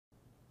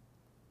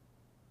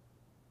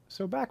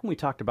So back when we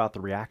talked about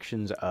the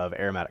reactions of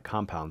aromatic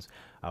compounds,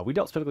 we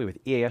dealt specifically with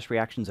EAS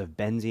reactions of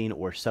benzene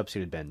or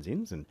substituted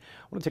benzenes. And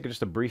I want to take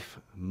just a brief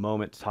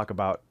moment to talk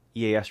about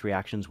EAS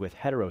reactions with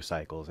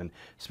heterocycles, and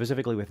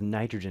specifically with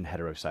nitrogen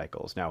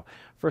heterocycles. Now,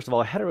 first of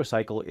all, a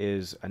heterocycle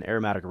is an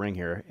aromatic ring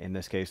here, in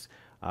this case,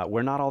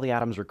 where not all the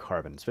atoms are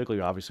carbon. Specifically,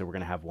 obviously, we're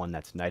going to have one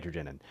that's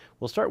nitrogen. And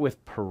we'll start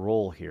with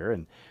Pyrrole here.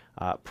 And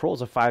Pyrrole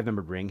is a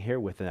 5-membered ring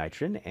here with the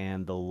nitrogen,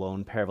 and the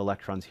lone pair of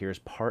electrons here is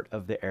part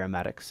of the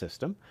aromatic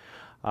system.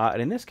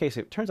 And in this case,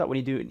 it turns out when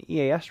you do an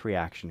EAS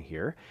reaction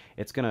here,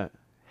 it's going to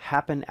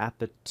happen at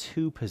the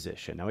 2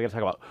 position. Now we got to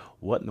talk about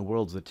what in the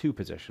world is the 2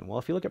 position. Well,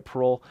 if you look at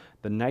Pyrrole,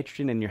 the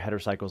nitrogen in your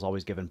heterocycle is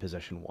always given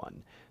position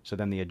 1. So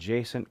then the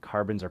adjacent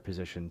carbons are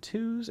position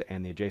 2s,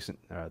 and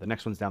the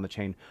next ones down the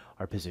chain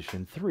are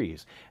position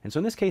 3s. And so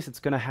in this case,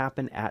 it's going to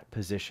happen at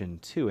position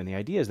 2. And the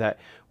idea is that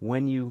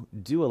when you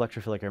do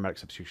electrophilic aromatic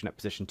substitution at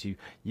position 2,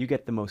 you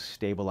get the most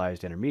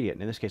stabilized intermediate.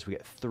 And in this case, we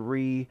get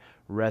 3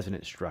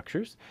 resonance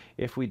structures.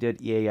 If we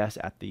did EAS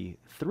at the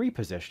 3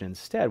 position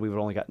instead, we would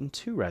have only gotten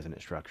 2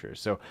 resonance structures.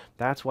 So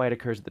that's why it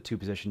occurs at the 2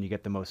 position. You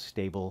get the most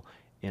stable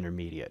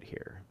intermediate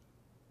here.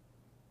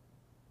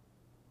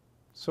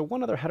 So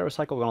one other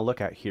heterocycle we're going to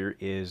look at here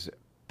is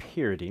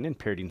pyridine, and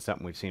pyridine is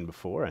something we've seen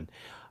before. And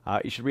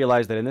you should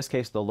realize that in this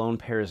case, the lone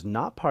pair is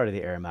not part of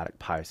the aromatic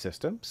pi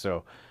system.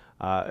 So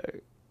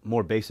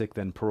more basic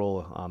than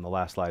Pyrrole on the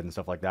last slide and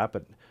stuff like that,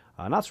 but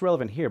not so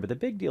relevant here. But the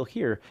big deal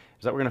here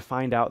is that we're going to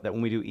find out that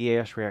when we do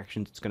EAS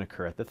reactions, it's going to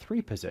occur at the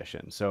 3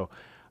 position. So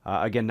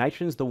again,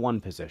 nitrogen is the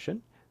 1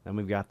 position. Then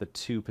we've got the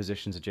 2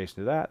 positions adjacent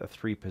to that, the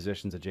 3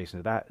 positions adjacent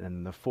to that,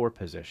 and the 4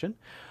 position.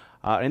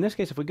 In this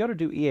case, if we go to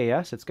do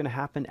EAS, it's going to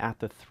happen at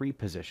the 3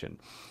 position.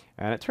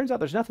 And it turns out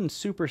there's nothing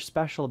super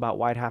special about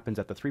why it happens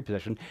at the 3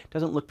 position. It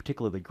doesn't look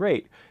particularly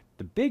great.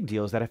 The big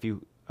deal is that if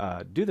you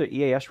do the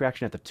EAS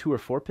reaction at the 2 or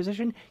 4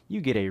 position,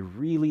 you get a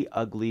really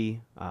ugly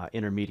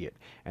intermediate.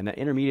 And that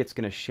intermediate's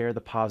going to share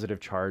the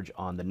positive charge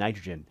on the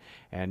nitrogen.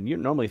 And you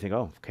normally think,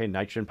 oh, okay,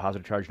 nitrogen,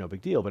 positive charge, no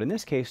big deal. But in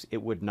this case,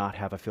 it would not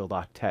have a filled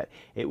octet.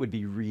 It would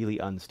be really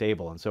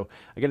unstable. And so,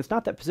 again, it's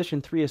not that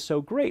position 3 is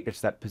so great.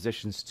 It's that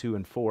positions 2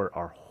 and 4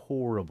 are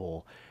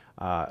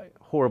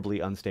horribly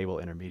unstable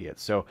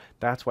intermediates. So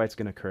that's why it's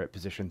going to occur at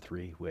position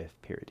 3 with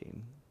pyridine.